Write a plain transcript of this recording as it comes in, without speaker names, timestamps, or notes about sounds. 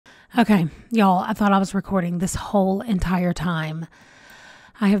Okay, y'all, I thought I was recording this whole entire time.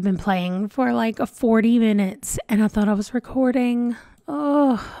 I have been playing for like 40 minutes and I thought I was recording.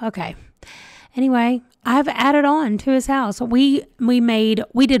 Oh, okay. Anyway, I've added on to his house. We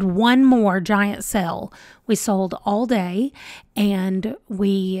did one more giant sale. We sold all day and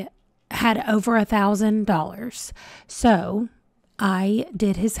we had over $1,000. So I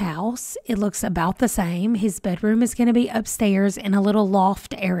did his house. It looks about the same. His bedroom is going to be upstairs in a little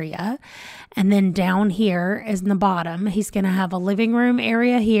loft area. And then down here is in the bottom, he's going to have a living room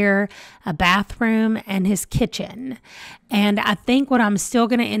area here, a bathroom, and his kitchen. And I think what I'm still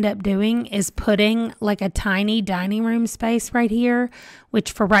going to end up doing is putting like a tiny dining room space right here,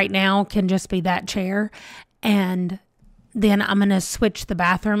 which for right now can just be that chair. And then I'm going to switch the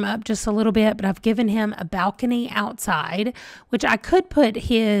bathroom up just a little bit, but I've given him a balcony outside, which I could put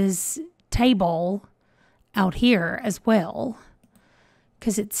his table out here as well,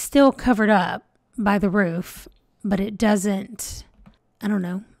 because it's still covered up by the roof, but it doesn't, I don't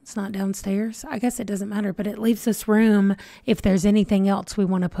know, it's not downstairs. I guess it doesn't matter, but it leaves us room if there's anything else we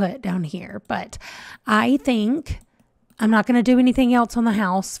want to put down here. But I think I'm not going to do anything else on the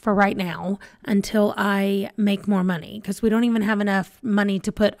house for right now until I make more money, because we don't even have enough money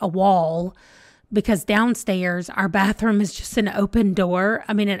to put a wall, because downstairs our bathroom is just an open door.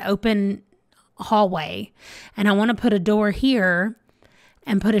 I mean, an open hallway. And I want to put a door here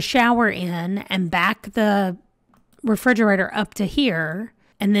and put a shower in and back the refrigerator up to here,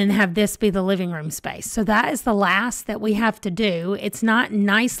 and then have this be the living room space. So that is the last that we have to do. It's not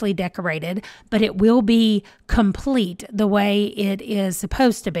nicely decorated, but it will be complete the way it is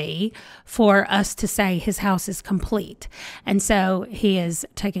supposed to be for us to say his house is complete. And so he is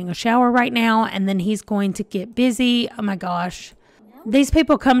taking a shower right now, and then he's going to get busy. Oh my gosh. These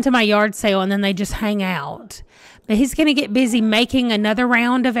people come to my yard sale and then they just hang out. But he's going to get busy making another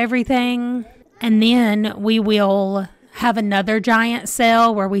round of everything. And then we will have another giant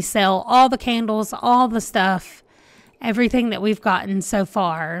sale where we sell all the candles, all the stuff, everything that we've gotten so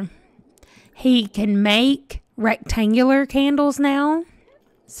far. He can make rectangular candles now.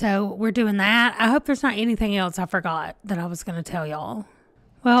 So we're doing that. I hope there's not anything else I forgot that I was going to tell y'all.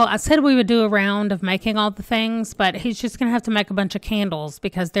 Well, I said we would do a round of making all the things, but he's just going to have to make a bunch of candles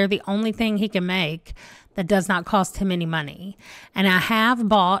because they're the only thing he can make that does not cost him any money. And I have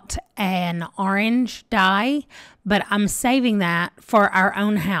bought an orange dye, but I'm saving that for our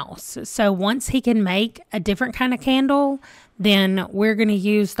own house. So once he can make a different kind of candle, then we're going to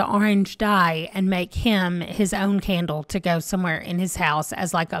use the orange dye and make him his own candle to go somewhere in his house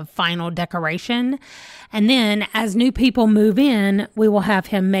as like a final decoration. And then as new people move in, we will have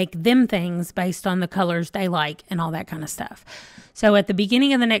him make them things based on the colors they like and all that kind of stuff. So at the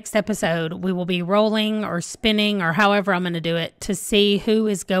beginning of the next episode, we will be rolling or spinning or however I'm going to do it to see who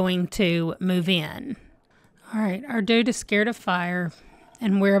is going to move in. All right, our dude is scared of fire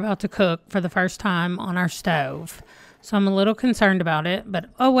and we're about to cook for the first time on our stove. So I'm a little concerned about it, but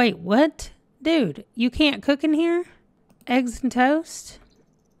oh wait, what? Dude, you can't cook in here? Eggs and toast?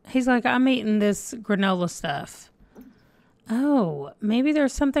 He's like, I'm eating this granola stuff. Oh, maybe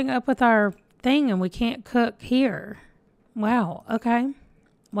there's something up with our thing and we can't cook here. Wow, okay.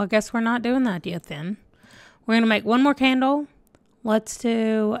 Well, I guess we're not doing that yet then. We're going to make one more candle. Let's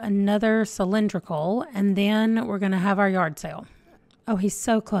do another cylindrical, and then we're going to have our yard sale. Oh, he's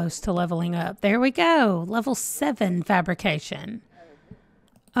so close to leveling up. There we go. Level 7 fabrication.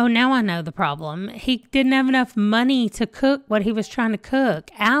 Oh, now I know the problem. He didn't have enough money to cook what he was trying to cook.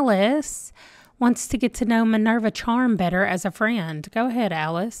 Alice wants to get to know Minerva Charm better as a friend. Go ahead,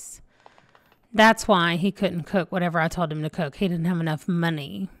 Alice. That's why he couldn't cook whatever I told him to cook. He didn't have enough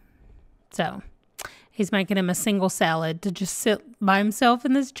money. So he's making him a single salad to just sit by himself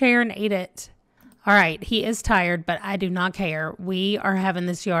in this chair and eat it. All right, he is tired, but I do not care. We are having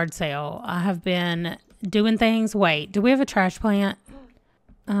this yard sale. I have been doing things. Wait, do we have a trash plant?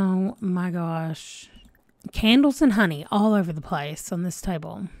 Oh my gosh. Candles and honey all over the place on this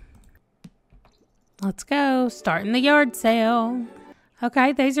table. Let's go. Starting the yard sale.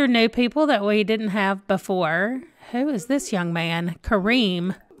 Okay, these are new people that we didn't have before. Who is this young man?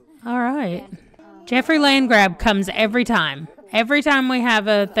 Kareem. All right. Jeffrey Landgrab comes every time. Every time we have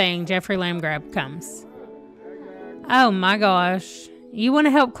a thing, Jeffrey Landgrab comes. Oh my gosh. You want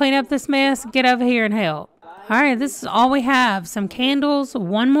to help clean up this mess? Get over here and help. All right, this is all we have. Some candles,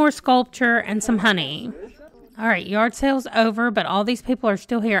 one more sculpture, and some honey. All right, yard sale's over, but all these people are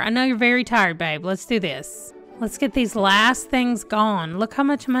still here. I know you're very tired, babe. Let's do this. Let's get these last things gone. Look how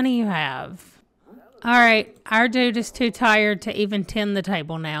much money you have. All right, our dude is too tired to even tend the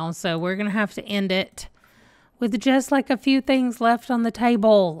table now, so we're going to have to end it with just like a few things left on the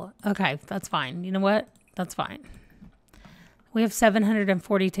table. Okay, that's fine. You know what? That's fine. We have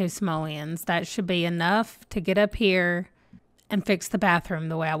 742 simoleons. That should be enough to get up here and fix the bathroom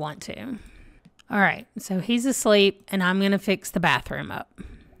the way I want to. All right, so he's asleep, and I'm going to fix the bathroom up.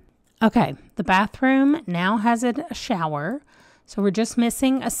 Okay, the bathroom now has a shower, so we're just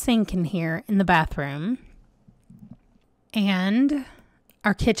missing a sink in here in the bathroom. And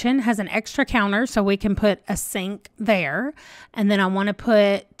our kitchen has an extra counter, so we can put a sink there. And then I want to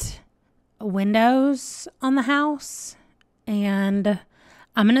put windows on the house. And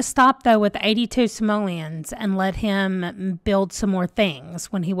I'm going to stop, though, with 82 simoleons and let him build some more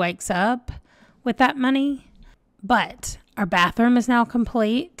things when he wakes up with that money. But our bathroom is now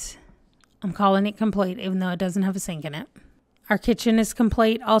complete. I'm calling it complete, even though it doesn't have a sink in it. Our kitchen is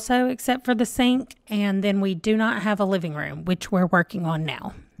complete also, except for the sink. And then we do not have a living room, which we're working on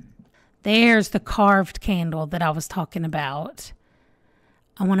now. There's the carved candle that I was talking about.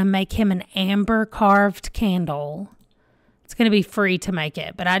 I want to make him an amber carved candle. It's going to be free to make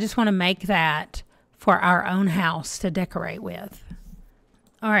it, but I just want to make that for our own house to decorate with.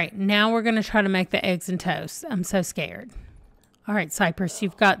 All right, now we're going to try to make the eggs and toast. I'm so scared. All right, Cyprus,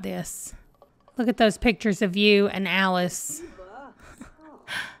 you've got this. Look at those pictures of you and Alice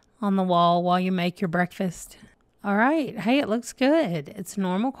on the wall while you make your breakfast. All right. Hey, it looks good. It's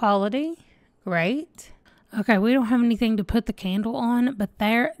normal quality. Great. Okay, we don't have anything to put the candle on, but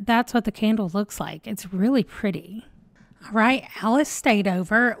that's what the candle looks like. It's really pretty. All right, Alice stayed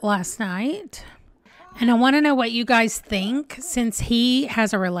over last night. And I want to know what you guys think, since he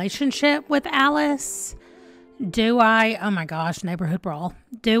has a relationship with Alice. Oh my gosh, neighborhood brawl.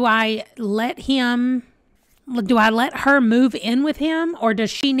 Do I let her move in with him, or does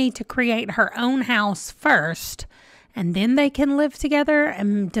she need to create her own house first and then they can live together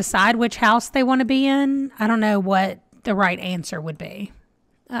and decide which house they want to be in? I don't know what the right answer would be.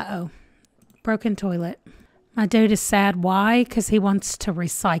 Uh-oh. Broken toilet. My dude is sad. Why? Because he wants to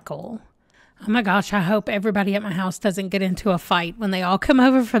recycle. Oh my gosh, I hope everybody at my house doesn't get into a fight when they all come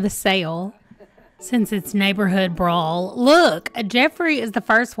over for the sale. Since it's neighborhood brawl. Look, Jeffrey is the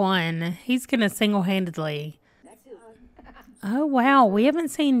first one. He's going to single-handedly. Oh, wow. We haven't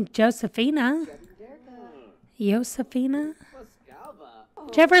seen Josephina.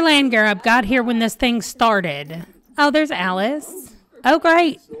 Jeffrey Landgrab got here when this thing started. Oh, there's Alice. Oh,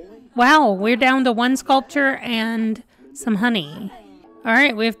 great. Wow, we're down to one sculpture and some honey. All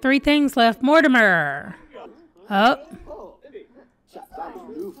right, we have 3 things left. Mortimer. Oh.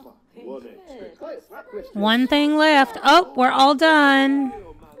 1 thing left. Oh, we're all done.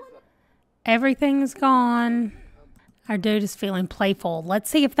 Everything's gone. Our dude is feeling playful. Let's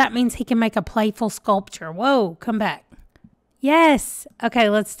see if that means he can make a playful sculpture. Whoa, come back. Yes. Okay,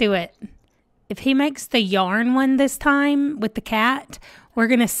 let's do it. If he makes the yarn one this time with the cat, we're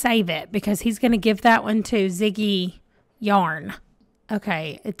going to save it because he's going to give that one to Ziggy Yarn.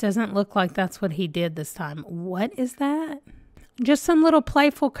 Okay, it doesn't look like that's what he did this time. What is that? Just some little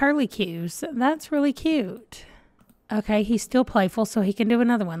playful curly cues. That's really cute. Okay, he's still playful, so he can do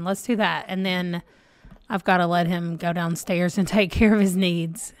another one. Let's do that. And then I've got to let him go downstairs and take care of his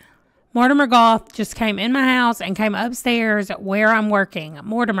needs. Mortimer Goth just came in my house and came upstairs where I'm working.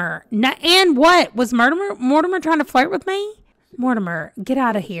 Mortimer. And what? Was Mortimer trying to flirt with me? Mortimer, get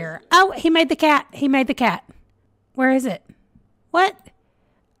out of here. Oh, he made the cat. He made the cat. Where is it? What?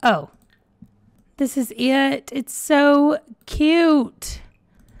 Oh. This is it. It's so cute.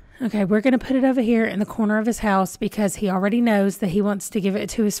 Okay, we're going to put it over here in the corner of his house because he already knows that he wants to give it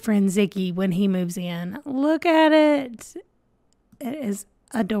to his friend Ziggy when he moves in. Look at it. It is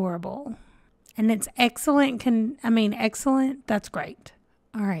adorable. And it's excellent. Excellent. That's great.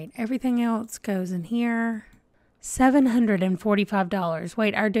 All right, everything else goes in here. $745.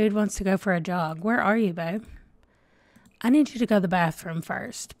 Wait, our dude wants to go for a jog. Where are you, babe? I need you to go to the bathroom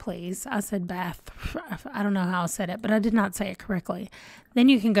first, please. I said bath. I don't know how I said it, but I did not say it correctly. Then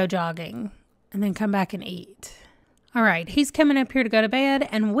you can go jogging and then come back and eat. All right, he's coming up here to go to bed,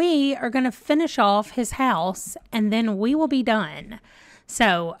 and we are going to finish off his house, and then we will be done.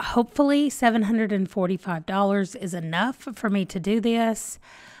 So hopefully $745 is enough for me to do this.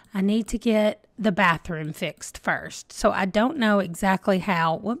 I need to get the bathroom fixed first. So I don't know exactly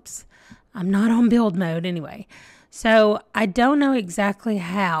how. Whoops. I'm not on build mode anyway. So I don't know exactly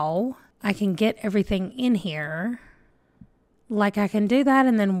how I can get everything in here. Like I can do that,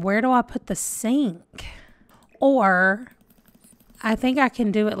 and then where do I put the sink? Or I think I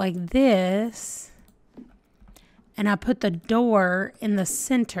can do it like this, and I put the door in the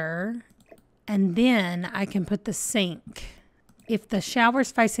center, and then I can put the sink if the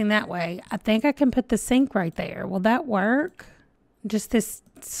shower's facing that way, I think I can put the sink right there. Will that work? Just this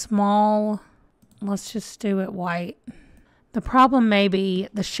small, let's just do it white. The problem may be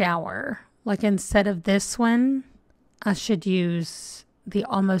the shower. Like instead of this one, I should use the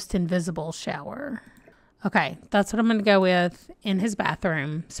almost invisible shower. Okay, that's what I'm going to go with in his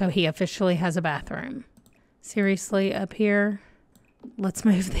bathroom. So he officially has a bathroom. Seriously, up here, let's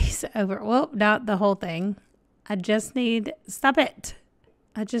move these over. Well, not the whole thing. I just need, stop it.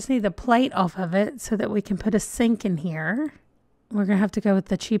 I just need the plate off of it so that we can put a sink in here. We're going to have to go with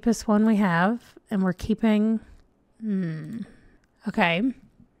the cheapest one we have. And we're keeping, okay.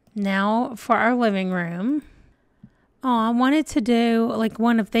 Now for our living room. Oh, I wanted to do like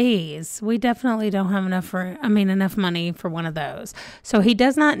one of these. We definitely don't have enough money for one of those. So he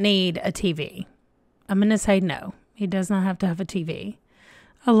does not need a TV. I'm going to say no. He does not have to have a TV.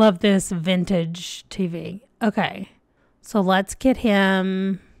 I love this vintage TV. Okay. So let's get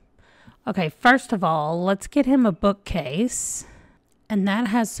him. Okay. First of all, let's get him a bookcase. And that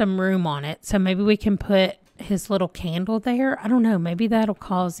has some room on it. So maybe we can put his little candle there. I don't know. Maybe that'll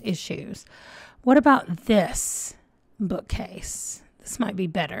cause issues. What about this bookcase? This might be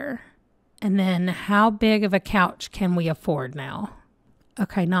better. And then how big of a couch can we afford now?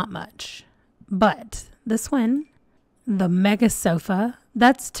 Okay, not much. But this one, the mega sofa,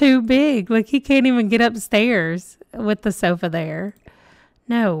 that's too big. Like he can't even get upstairs with the sofa there.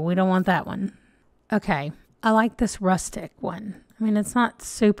 No, we don't want that one. Okay, I like this rustic one. I mean, it's not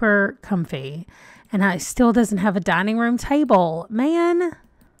super comfy. And it still doesn't have a dining room table. Man,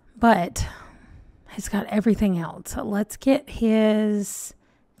 but he's got everything else. So let's get his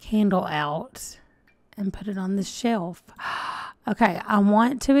candle out and put it on the shelf. Okay, I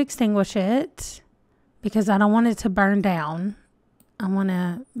want to extinguish it because I don't want it to burn down. I want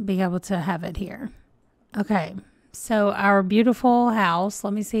to be able to have it here. Okay, so our beautiful house.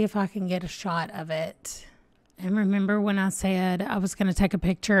 Let me see if I can get a shot of it. And remember when I said I was going to take a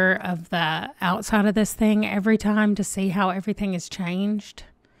picture of the outside of this thing every time to see how everything has changed?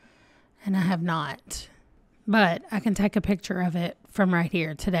 And I have not. But I can take a picture of it from right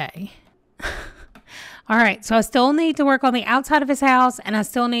here today. All right. So I still need to work on the outside of his house. And I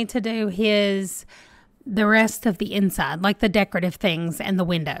still need to do the rest of the inside. Like the decorative things and the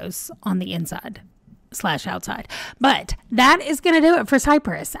windows on the inside / outside. But that is going to do it for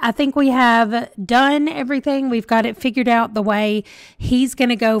Cyprus. I think we have done everything. We've got it figured out the way he's going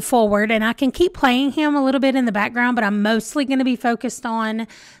to go forward. And I can keep playing him a little bit in the background, but I'm mostly going to be focused on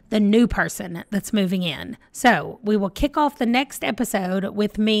the new person that's moving in. So we will kick off the next episode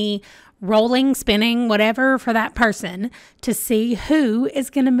with me rolling, spinning, whatever for that person to see who is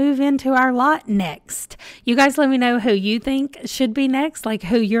going to move into our lot next. You guys let me know who you think should be next, like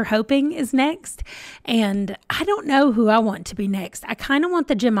who you're hoping is next. And I don't know who I want to be next. I kind of want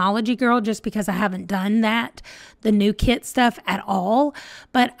the gemology girl just because I haven't done the new kit stuff at all.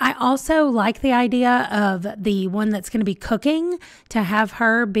 But I also like the idea of the one that's going to be cooking, to have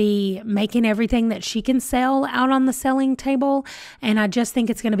her be making everything that she can sell out on the selling table. And I just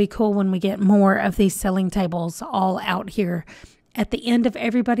think it's going to be cool when we get more of these selling tables all out here at the end of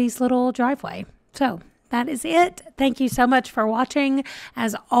everybody's little driveway. So that is it. Thank you so much for watching.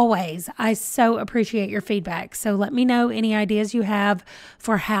 As always, I so appreciate your feedback. So let me know any ideas you have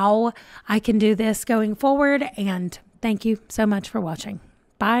for how I can do this going forward. And thank you so much for watching.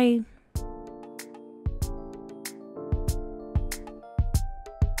 Bye.